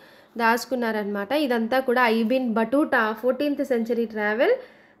వాళ్ళు దాచుకున్నారనమాట. ఇదంతా కూడా ఐబిన్ Battuta 14th century travel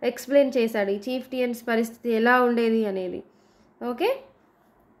explain చేశాడు ఈ చీఫ్టియన్స్ పరిస్థితి ఎలా ఉండేది అనేది. ఓకే,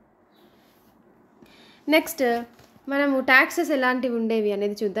 నెక్స్ట్ మనము ట్యాక్సెస్ ఎలాంటివి ఉండేవి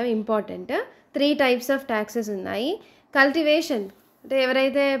అనేది చూద్దాం, ఇంపార్టెంట్. 3 types ఆఫ్ ట్యాక్సెస్ ఉన్నాయి. కల్టివేషన్ అంటే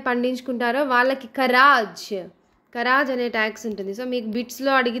ఎవరైతే పండించుకుంటారో వాళ్ళకి ఖరాజ్ అనే ట్యాక్స్ ఉంటుంది. సో మీకు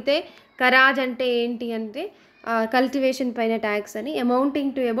బిట్స్లో అడిగితే ఖరాజ్ అంటే ఏంటి అంటే కల్టివేషన్ పైన ట్యాక్స్ అని,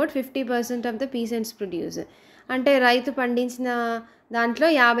 amounting to about 50% of the peasants produce, అంటే రైతు పండించిన దాంట్లో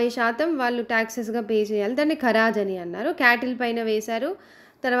 50% వాళ్ళు ట్యాక్సెస్గా పే చేయాలి, దాన్ని ఖరాజ్ అని అన్నారు. క్యాటిల్ పైన వేశారు,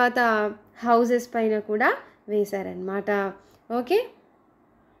 తర్వాత హౌసెస్ పైన కూడా వేశారనమాట. ఓకే,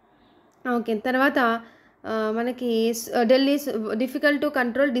 తర్వాత మనకి Delhi difficult to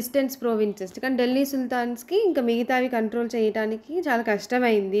control distance ప్రోవిన్సెస్, కానీ ఢిల్లీ సుల్తాన్స్కి ఇంకా మిగతావి కంట్రోల్ చేయడానికి చాలా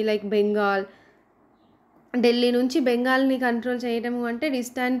కష్టమైంది. లైక్ బెంగాల్, ఢిల్లీ నుంచి బెంగాల్ని కంట్రోల్ చేయడము అంటే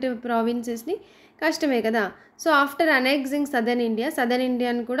డిస్టెంట్ ప్రావిన్సెస్ని కష్టమే కదా. సో ఆఫ్టర్ అనెక్సింగ్ సదర్న్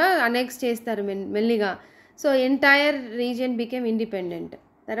ఇండియాని కూడా అనెక్స్ చేస్తారు మెల్లిగా. So entire region became independent.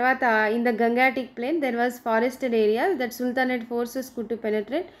 తర్వాత in the గంగాటిక్ plane there was forested area that sultanate forces could to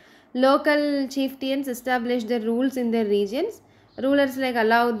penetrate. Local చీఫ్టియన్స్ establish the rules in their regions. Rulers like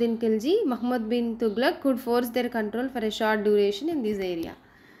Alauddin Khilji, Mohammed bin Tughlaq could force there control for a short duration in this area.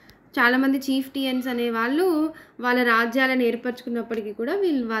 చాలామంది చీఫ్టియన్స్ అనేవాళ్ళు వాళ్ళ రాజ్యాలను ఏర్పరచుకున్నప్పటికీ కూడా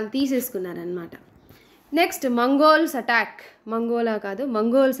వాళ్ళు తీసేసుకున్నారనమాట. Next Mongols attack,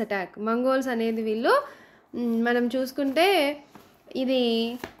 Mongols అనేది వీళ్ళు మనం చూసుకుంటే ఇది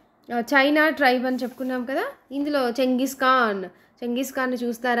చైనా ట్రైబ్ అని చెప్పుకున్నాం కదా, ఇందులో చెంగిస్ ఖాన్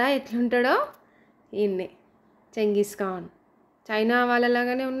చూస్తారా ఎట్లుంటాడో, ఈయన్నే చెంగిస్ ఖాన్, చైనా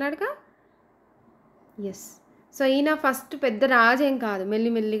వాళ్ళలాగానే ఉన్నాడుగా. ఎస్, సో ఈయన ఫస్ట్ పెద్ద రాజేం కాదు,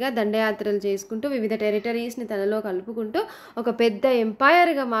 మెల్లిమెల్లిగా దండయాత్రలు చేసుకుంటూ వివిధ టెరిటరీస్ని తనలో కలుపుకుంటూ ఒక పెద్ద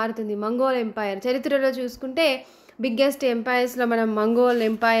ఎంపైర్గా మారుతుంది మంగోల్ ఎంపైర్. చరిత్రలో చూసుకుంటే బిగ్గెస్ట్ ఎంపైర్స్లో మనం మంగోల్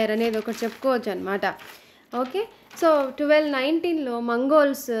ఎంపైర్ అనేది ఒకటి చెప్పుకోవచ్చు అనమాట. Okay, so 1219లో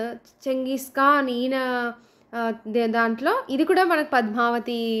Mongols Genghis Khan ఈయన దాంట్లో ఇది కూడా మనకు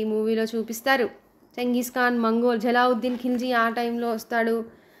పద్మావతి మూవీలో చూపిస్తారు. చెంగిస్ ఖాన్ మంగోల్, జలావుద్దీన్ ఖిల్జీ ఆ టైంలో వస్తాడు,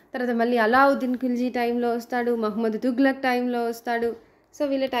 తర్వాత మళ్ళీ అలావుద్దీన్ ఖిల్జీ టైంలో వస్తాడు, మహమ్మద్ తుగ్లక్ టైంలో వస్తాడు. సో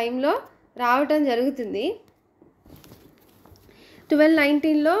వీళ్ళ టైంలో రావటం జరుగుతుంది.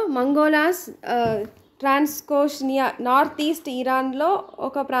 1219లో మంగోలాస్ ట్రాన్స్కోష్నియా నార్త్ ఈస్ట్ ఇరాన్లో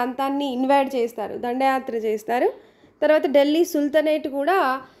ఒక ప్రాంతాన్ని ఇన్వైడ్ చేస్తారు, దండయాత్ర చేస్తారు. తర్వాత ఢిల్లీ సుల్తనేట్ కూడా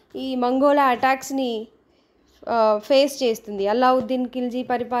ఈ మంగోలా అటాక్స్ని ఫేస్ చేస్తుంది అలావుద్దీన్ ఖిల్జీ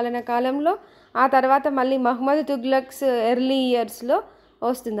పరిపాలన కాలంలో. ఆ తర్వాత మళ్ళీ మహమ్మద్ తుగ్లక్స్ ఎర్లీ ఇయర్స్లో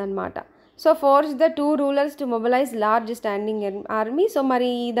వస్తుందన్నమాట. So force the 2 rulers to mobilise large standing army. So మరి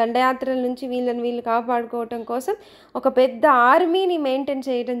ఈ దండయాత్రల నుంచి వీళ్ళు కాపాడుకోవటం కోసం ఒక పెద్ద ఆర్మీని మెయింటైన్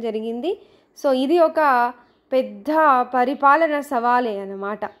చేయడం జరిగింది. సో ఇది ఒక పెద్ద పరిపాలన సవాలే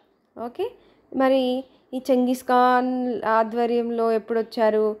అన్నమాట. ఓకే, మరి ఈ చెంగిస్ ఖాన్ ఆధ్వర్యంలో ఎప్పుడు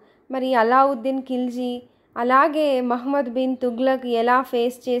వచ్చారు, మరి అలావుద్దీన్ ఖిల్జీ అలాగే మహమ్మద్ బిన్ తుగ్లక్ ఎలా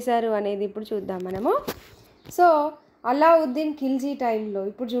ఫేస్ చేశారు అనేది ఇప్పుడు చూద్దాం మనము. సో అలావుద్దీన్ ఖిల్జీ టైంలో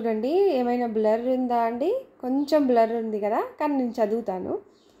ఇప్పుడు చూడండి, ఏమైనా బ్లర్ ఉందా అండి? కొంచెం బ్లర్ ఉంది కదా, కానీ నేను చదువుతాను.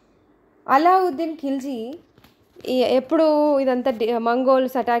 అలావుద్దీన్ ఖిల్జీ ఎప్పుడు ఇదంతా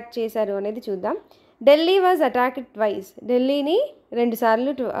మంగోల్స్ అటాక్ చేశారు అనేది చూద్దాం. Delhi was attacked twice. ఢిల్లీని 2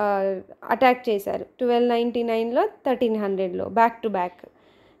 సార్లు అటాక్ చేశారు. 1299లో 1300లో బ్యాక్ టు బ్యాక్.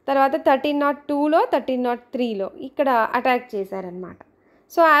 తర్వాత 1302లో 1303లో ఇక్కడ అటాక్ చేశారనమాట.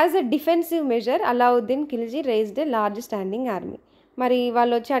 So as a defensive measure Alauddin Khilji raised a large standing army. మరి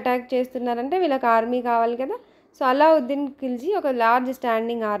వాళ్ళు వచ్చి అటాక్ చేస్తున్నారంటే వీళ్ళకి ఆర్మీ కావాలి కదా. సో అలావుద్దీన్ ఖిల్జీ ఒక లార్జ్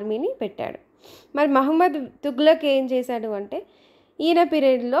స్టాండింగ్ ఆర్మీని పెట్టాడు. మరి మహమ్మద్ తుగ్లక్ ఏం చేశాడు అంటే, ఈయన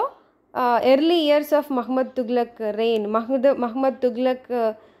పీరియడ్లో early years of Mohammed Tughlaq rain, Mohammed Tughlaq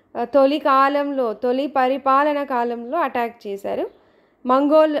తొలి పరిపాలన కాలంలో అటాక్ చేశారు.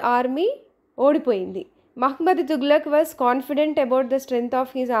 మంగోల్ ఆర్మీ ఓడిపోయింది. Mohammed Tughlaq was confident about the strength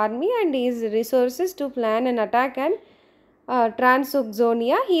of his army and his resources to plan an attack and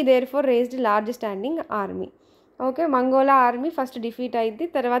ట్రాన్స్జోనియా. He there four raised large standing army. Okay, Mangola army first defeat అయింది.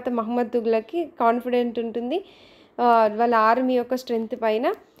 తర్వాత Mohammed తుగ్లక్కి confident ఉంటుంది వాళ్ళ army యొక్క strength పైన,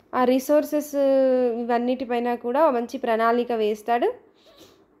 ఆ resources ఇవన్నిటిపైన కూడా మంచి ప్రణాళిక వేస్తాడు.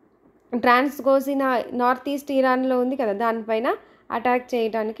 ట్రాన్స్గోసినా నార్త్ ఈస్ట్ ఇరాన్లో ఉంది కదా, దానిపైన అటాక్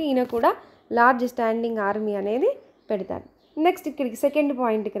చేయడానికి ఈయన కూడా లార్జ్ స్టాండింగ్ ఆర్మీ అనేది పెడతాడు. నెక్స్ట్ ఇక్కడికి సెకండ్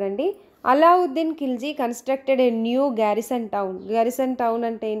పాయింట్కి రండి. Alauddin Khilji constructed a new garrison town. Garrison town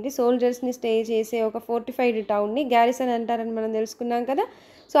అంటే ఏంటి? సోల్జర్స్ని స్టే చేసే ఒక ఫోర్టిఫైడ్ టౌన్ని గ్యారిసన్ అంటారని మనం తెలుసుకున్నాం కదా.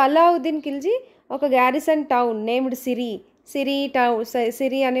 సో అలావుద్దీన్ ఖిల్జీ ఒక గ్యారిసన్ టౌన్ నేమ్డ్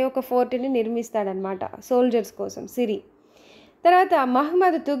సిరి అనే ఒక ఫోర్ట్ని నిర్మిస్తాడనమాట సోల్జర్స్ కోసం, సిరి. తర్వాత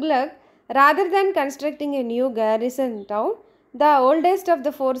Mohammed Tughlaq rather than constructing a new garrison town, the oldest of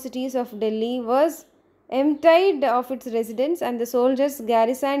the 4 cities of Delhi was emptied of its residents and the soldiers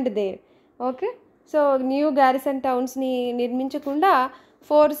garrisoned there. Okay, so new garrison టౌన్స్ని నిర్మించకుండా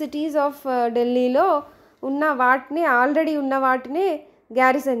 4 cities of ఢిల్లీలో already ఉన్న వాటిని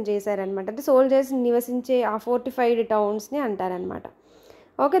garrison చేశారనమాట. అంటే soldiers నివసించే ఆ fortified టౌన్స్ని అంటారనమాట.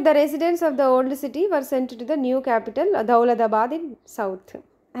 Okay, the residents of the old city were sent to the new capital Daulatabad in south.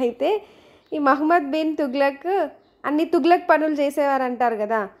 అయితే ఈ మహమ్మద్ బిన్ తుగ్లక్ అన్ని తుగ్లక్ పనులు చేసేవారు అంటారు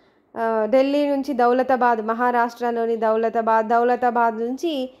కదా. ఢిల్లీ నుంచి దౌలతాబాద్, మహారాష్ట్రలోని దౌలతాబాద్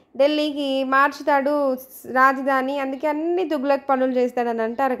నుంచి ఢిల్లీకి మార్చుతాడు రాజధాని, అందుకే అన్ని తుగ్లక్ పనులు చేస్తాడని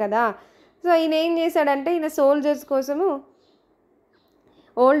అంటారు కదా. సో ఈయన ఏం చేశాడంటే, ఈయన సోల్జర్స్ కోసము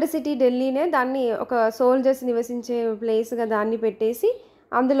ఓల్డ్ సిటీ ఢిల్లీనే దాన్ని ఒక సోల్జర్స్ నివసించే ప్లేస్గా దాన్ని పెట్టేసి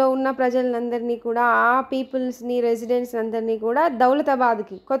అందులో ఉన్న ప్రజలందరినీ కూడా, ఆ పీపుల్స్ని, రెసిడెంట్స్ అందరినీ కూడా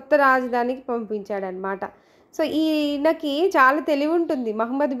దౌలతాబాద్కి, కొత్త రాజధానికి పంపించాడనమాట. సో ఈయనకి చాలా తెలివి ఉంటుంది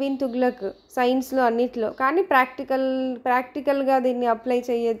మహమ్మద్ బిన్ తుగ్లక్ సైన్స్లో అన్నిట్లో, కానీ ప్రాక్టికల్గా దీన్ని అప్లై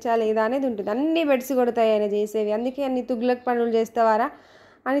చేయొచ్చా లేదా అనేది ఉంటుంది. అన్నీ బెడ్స్ కొడతాయి ఆయన చేసేవి, అందుకే అన్ని తుగ్లక్ పనులు చేస్తావారా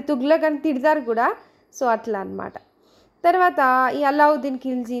అని తుగ్లక్ అని తిడతారు కూడా. సో అట్లా అనమాట. తర్వాత ఈ అలావుద్దీన్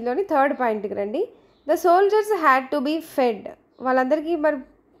ఖిల్జీలోని థర్డ్ పాయింట్కి రండి. The soldiers had to be fed. వాళ్ళందరికీ మరి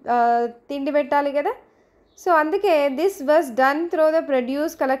తిండి పెట్టాలి కదా. సో అందుకే this was done through the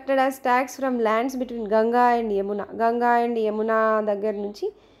produce collected as tax from lands between Ganga and Yamuna దగ్గర నుంచి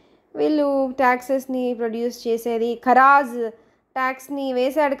వీళ్ళు ట్యాక్సెస్ని ప్రొడ్యూస్ చేసేది. ఖరాజ్ ట్యాక్స్ని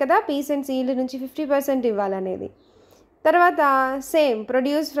వేశాడు కదా, పీస్ అండ్ సీల్డ్ నుంచి 50% ఇవ్వాలనేది. తర్వాత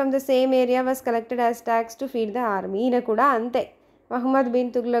produce from the same area was collected as tax to feed the army. ఈయన కూడా అంతే, మహమ్మద్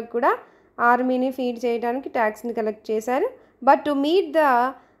బిన్ తుగ్లక్ కూడా ఆర్మీని ఫీడ్ చేయడానికి ట్యాక్స్ని కలెక్ట్ చేశారు. But to meet the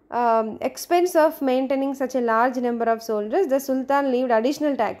expense of maintaining such a large number of soldiers, the sultan levied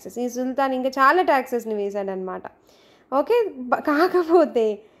additional taxes. ఈ సుల్తాన్ ఇంకా చాలా ట్యాక్సెస్ని వేశాడనమాట. ఓకే, కాకపోతే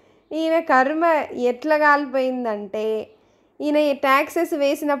ఈయన కర్మ ఎట్లా కాలిపోయిందంటే, ఈయన ట్యాక్సెస్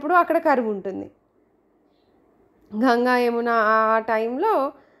వేసినప్పుడు అక్కడ కరువు ఉంటుంది. గంగా యమున ఆ టైంలో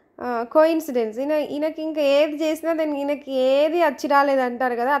కోయిన్సిడెన్స్, ఈయనకి ఇంకా ఏది చేసినా ఈయనకి ఏది అచ్చి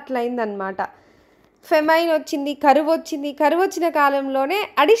రాలేదంటారు కదా, అట్లా అయిందనమాట. ఫెమైన్ వచ్చింది, కరువు వచ్చిన కాలంలోనే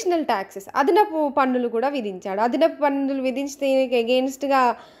అడిషనల్ ట్యాక్సెస్, అదనపు పన్నులు కూడా విధించాడు. అదనపు పన్నులు విధించితే ఎగెయిన్స్ట్గా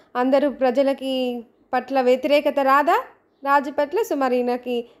అందరూ ప్రజలకి పట్ల వ్యతిరేకత రాదా రాజు పట్ల. సో మరి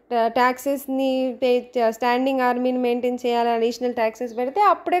ఈయనకి ట్యాక్సెస్ని స్టాండింగ్ ఆర్మీని మెయింటైన్ చేయాలని అడిషనల్ ట్యాక్సెస్ పెడితే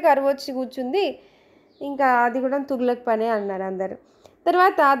అప్పుడే కరువు వచ్చి కూర్చుంది. ఇంకా అది కూడా తుగ్లక్ పనే అన్నారు అందరు.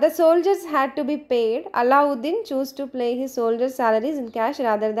 తర్వాత the soldiers had to be paid. Alauddin choose to play his soldiers salaries in cash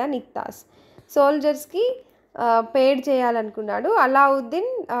rather than ఇక్తాస్. సోల్జర్స్కి paid చేయాలనుకున్నాడు. Alauddin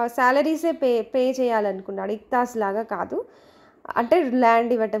శాలరీసే pay చేయాలనుకున్నాడు, ఇక్తాస్ లాగా కాదు, అంటే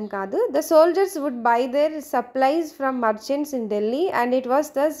ల్యాండ్ ఇవ్వటం కాదు. The soldiers would by their supplies from merchants in Delhi and it was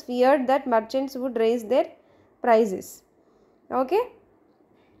thus feared that merchants would raise there prices. Okay,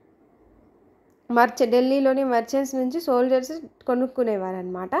 ఢిల్లీలోని merchants నుంచి soldiers కొనుక్కునేవారు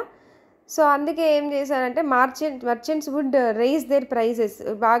అనమాట. So అందుకే ఏం చేశారంటే merchants would raise their prices,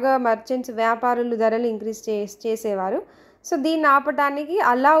 బాగా మర్చెంట్స్ వ్యాపారులు ధరలు ఇంక్రీజ్ చేసేవారు. సో దీన్ని ఆపటానికి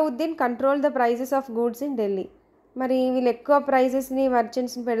Alauddin control the prices of goods in Delhi. మరి వీళ్ళు ఎక్కువ ప్రైజెస్ని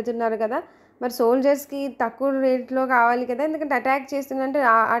మర్చెంట్స్ని పెడుతున్నారు కదా, మరి సోల్జర్స్కి తక్కువ రేట్లో కావాలి కదా, ఎందుకంటే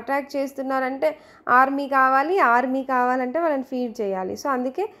అటాక్ చేస్తున్నారంటే ఆర్మీ కావాలంటే వాళ్ళని ఫీడ్ చేయాలి. సో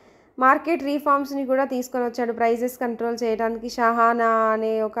అందుకే మార్కెట్ రీఫార్మ్స్ని కూడా తీసుకొని వచ్చాడు ప్రైజెస్ కంట్రోల్ చేయడానికి. షహానా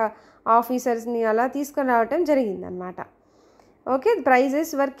అనే ఒక ఆఫీసర్స్ని అలా తీసుకొని రావటం జరిగిందనమాట. Okay,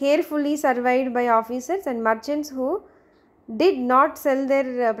 prices were carefully survived by officers and merchants who did not sell their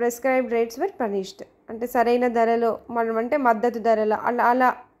prescribed rates were punished. అంటే సరైన ధరలో మనం అంటే మద్దతు ధరలో అలా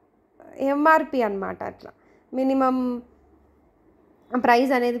ఎంఆర్పి అనమాట, అట్లా మినిమం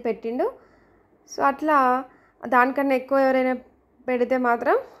ప్రైస్ అనేది పెట్టిండు. సో అట్లా దానికన్నా ఎక్కువ ఎవరైనా పెడితే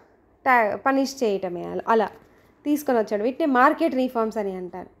మాత్రం పనిష్ చేయటమే అలా తీసుకొని వచ్చాడు. వీటిని మార్కెట్ రీఫార్మ్స్ అని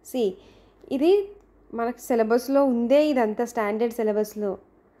అంటారు. ఇది మనకు సిలబస్లో ఉందే, ఇదంతా స్టాండర్డ్ సిలబస్లో,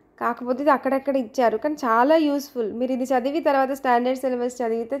 కాకపోతే ఇది అక్కడక్కడ ఇచ్చారు, కానీ చాలా యూస్ఫుల్. మీరు ఇది చదివి తర్వాత స్టాండర్డ్ సిలబస్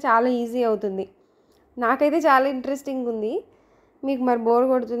చదివితే చాలా ఈజీ అవుతుంది. నాకైతే చాలా ఇంట్రెస్టింగ్ ఉంది. మీకు మరి బోర్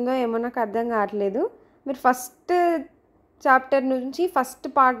కొడుతుందో ఏమో నాకు అర్థం కావట్లేదు. మీరు ఫస్ట్ చాప్టర్ నుంచి ఫస్ట్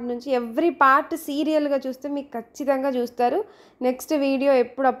పార్ట్ నుంచి ఎవ్రీ పార్ట్ సీరియల్గా చూస్తే మీకు ఖచ్చితంగా చూస్తారు. నెక్స్ట్ వీడియో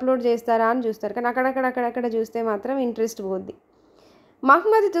ఎప్పుడు అప్లోడ్ చేస్తారా అని చూస్తారు, కానీ అక్కడక్కడ చూస్తే మాత్రం ఇంట్రెస్ట్ పోద్ది.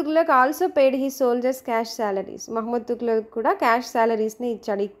 Mohammed Tughlaq also paid he soldiers cash salaries. Mohammed Tughlaq కూడా క్యాష్ శాలరీస్ని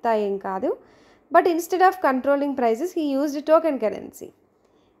ఇచ్చాడు, ఇక్తా ఏం కాదు. But instead of controlling prices he used token currency.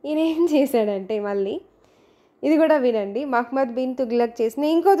 ఈయన ఏం చేశాడంటే, మళ్ళీ ఇది కూడా వినండి, మహమ్మద్ బిన్ తుగ్లక్ చేసిన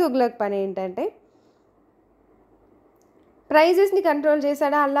ఇంకో తుగ్లక్ పని ఏంటంటే, ప్రైజెస్ని కంట్రోల్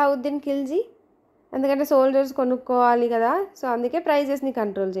చేశాడా అలావుద్దీన్ ఖిల్జీ, ఎందుకంటే సోల్జర్స్ కొనుక్కోవాలి కదా, సో అందుకే ప్రైజెస్ని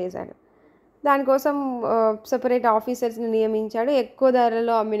కంట్రోల్ చేశాడు. దానికోసం సపరేట్ ఆఫీసర్స్ని నియమించాడు, ఎక్కువ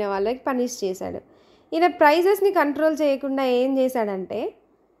ధరలో అమ్మిన వాళ్ళకి పనిష్ చేశాడు. ఈయన ప్రైజెస్ని కంట్రోల్ చేయకుండా ఏం చేశాడంటే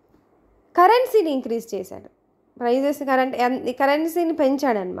కరెన్సీని ఇంక్రీజ్ చేశాడు, కరెన్సీని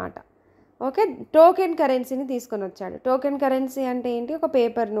పెంచాడనమాట. ఓకే, టోకెన్ కరెన్సీని తీసుకొని వచ్చాడు. టోకెన్ కరెన్సీ అంటే ఏంటి, ఒక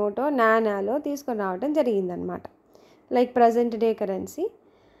పేపర్ నోటో నాణాలో తీసుకొని రావడం జరిగిందనమాట, లైక్ ప్రజెంట్ డే కరెన్సీ.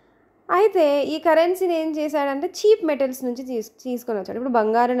 అయితే ఈ కరెన్సీని ఏం చేశాడంటే చీప్ మెటల్స్ నుంచి తీసుకొని వచ్చాడు. ఇప్పుడు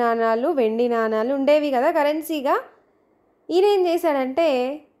బంగారు నాణాలు, వెండి నాణాలు ఉండేవి కదా కరెన్సీగా, ఈయన ఏం చేశాడంటే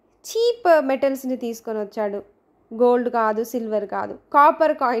చీప్ మెటల్స్ని తీసుకొని వచ్చాడు. గోల్డ్ కాదు, సిల్వర్ కాదు,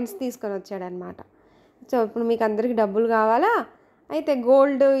 కాపర్ కాయిన్స్ తీసుకొని వచ్చాడు అనమాట. సో ఇప్పుడు మీకు అందరికీ డబ్బులు కావాలా, అయితే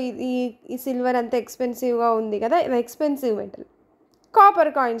గోల్డ్ ఈ సిల్వర్ అంతా ఎక్స్పెన్సివ్గా ఉంది కదా, ఎక్స్పెన్సివ్ మెటల్,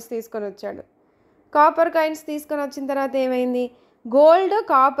 కాపర్ కాయిన్స్ తీసుకొని వచ్చాడు. కాపర్ కాయిన్స్ తీసుకొని వచ్చిన తర్వాత ఏమైంది, గోల్డ్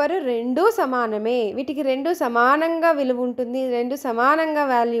కాపర్ రెండూ సమానమే, వీటికి రెండు సమానంగా విలువ ఉంటుంది, రెండు సమానంగా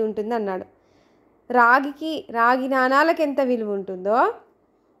వాల్యూ ఉంటుంది అన్నాడు. రాగి నాణాలకు ఎంత విలువ ఉంటుందో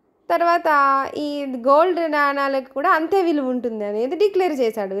తర్వాత ఈ గోల్డ్ నాణాలకు కూడా అంతే విలువ ఉంటుంది అనేది డిక్లేర్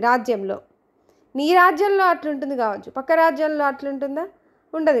చేశాడు రాజ్యంలో. నీ రాజ్యంలో అట్లుంటుంది కావచ్చు, పక్క రాజ్యంలో అట్లుంటుందా,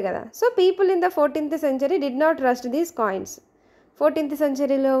 ఉండదు కదా. So people in the 14th century did not trust these coins. 14th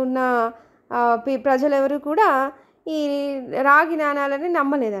centuryలో ఉన్న ప్రజలు ఎవరు కూడా ఈ రాగి నాణాలని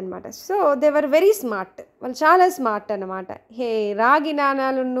నమ్మలేదన్నమాట. So they were very smart, వాళ్ళు చాలా స్మార్ట్ అన్నమాట. రాగి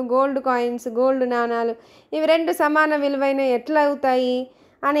నాణాలు, గోల్డ్ నాణాలు ఇవి రెండు సమాన విలువైన ఎట్లా అవుతాయి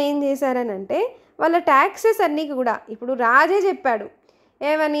అని ఏం చేశారనంటే వాళ్ళ ట్యాక్సెస్ అన్నీ కూడా, ఇప్పుడు రాజే చెప్పాడు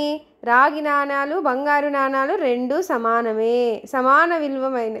ఏమని, రాగి నాణాలు బంగారు నాణాలు రెండు సమానమే,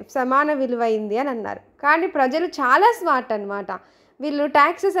 సమాన విలువైంది అని అన్నారు. కానీ ప్రజలు చాలా స్మార్ట్ అన్నమాట, వీళ్ళు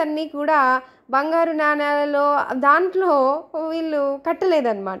ట్యాక్సెస్ అన్నీ కూడా బంగారు నాణాలలో దాంట్లో వీళ్ళు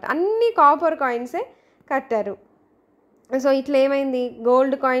కట్టలేదన్నమాట, అన్నీ కాపర్ కాయిన్సే కట్టారు. సో ఇట్లా ఏమైంది,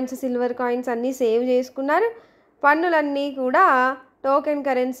 గోల్డ్ కాయిన్స్, సిల్వర్ కాయిన్స్ అన్నీ సేవ్ చేసుకున్నారు, పన్నులన్నీ కూడా టోకెన్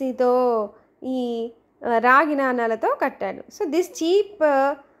కరెన్సీతో ఈ రాగి నాణాలతో కట్టాడు. So this cheap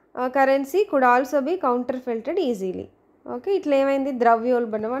currency could also be counter ఫిల్టెడ్ easily. Okay, ఇట్లా ఏమైంది,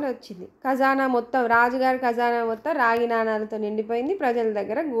 ద్రవ్యోల్బణం అని వచ్చింది. ఖజానా మొత్తం, రాజుగారి ఖజానా మొత్తం రాగి నాణాలతో నిండిపోయింది, ప్రజల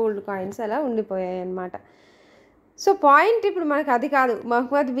దగ్గర గోల్డ్ కాయిన్స్ అలా ఉండిపోయాయి అన్నమాట. సో పాయింట్ ఇప్పుడు మనకు అది కాదు,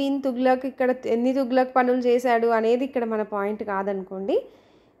 మహమ్మద్ బిన్ తుగ్లక్ ఇక్కడ ఎన్ని తుగ్లక్ పనులు చేశాడు అనేది ఇక్కడ మన పాయింట్ కాదనుకోండి.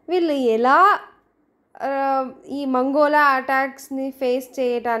 వీళ్ళు ఎలా ఈ మంగోలా అటాక్స్ని ఫేస్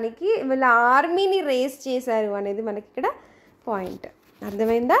చేయడానికి వీళ్ళ ఆర్మీని రేస్ చేశారు అనేది మనకి ఇక్కడ పాయింట్.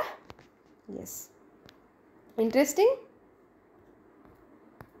 అర్థమైందా? Yes, interesting.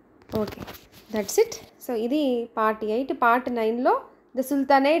 Okay, that's it. So ఇది part 8. Part 9లో the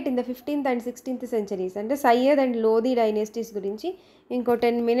sultanate in the 15th and 16th centuries అంటే సయ్యద్ అండ్ లోధి డైనెస్టీస్ గురించి ఇంకో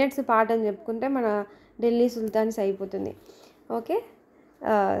 10 minutes పాఠం చెప్పుకుంటే మన ఢిల్లీ సుల్తాన్స్ అయిపోతుంది. ఓకే,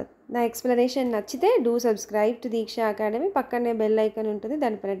 నా ఎక్స్ప్లెనేషన్ నచ్చితే do subscribe to Deeksha academy. పక్కనే బెల్ ఐకాన్ ఉంటుంది,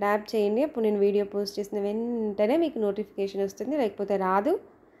 దానిపైన ట్యాప్ చేయండి. అప్పుడు నేను వీడియో పోస్ట్ చేసిన వెంటనే మీకు నోటిఫికేషన్ వస్తుంది, లేకపోతే రాదు.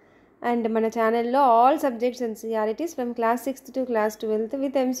 అండ్ మన ఛానల్లో all subjects NCERTs from class 6th to class 12th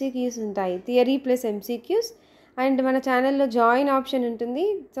with MCQs ఉంటాయి, థియరీ ప్లస్ MCQs. అండ్ మన ఛానల్లో జాయిన్ ఆప్షన్ ఉంటుంది.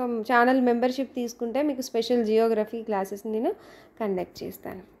 సో ఛానల్ మెంబర్షిప్ తీసుకుంటే మీకు స్పెషల్ జియోగ్రఫీ క్లాసెస్ నేను కండక్ట్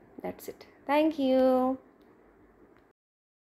చేస్తాను. That's it. Thank you.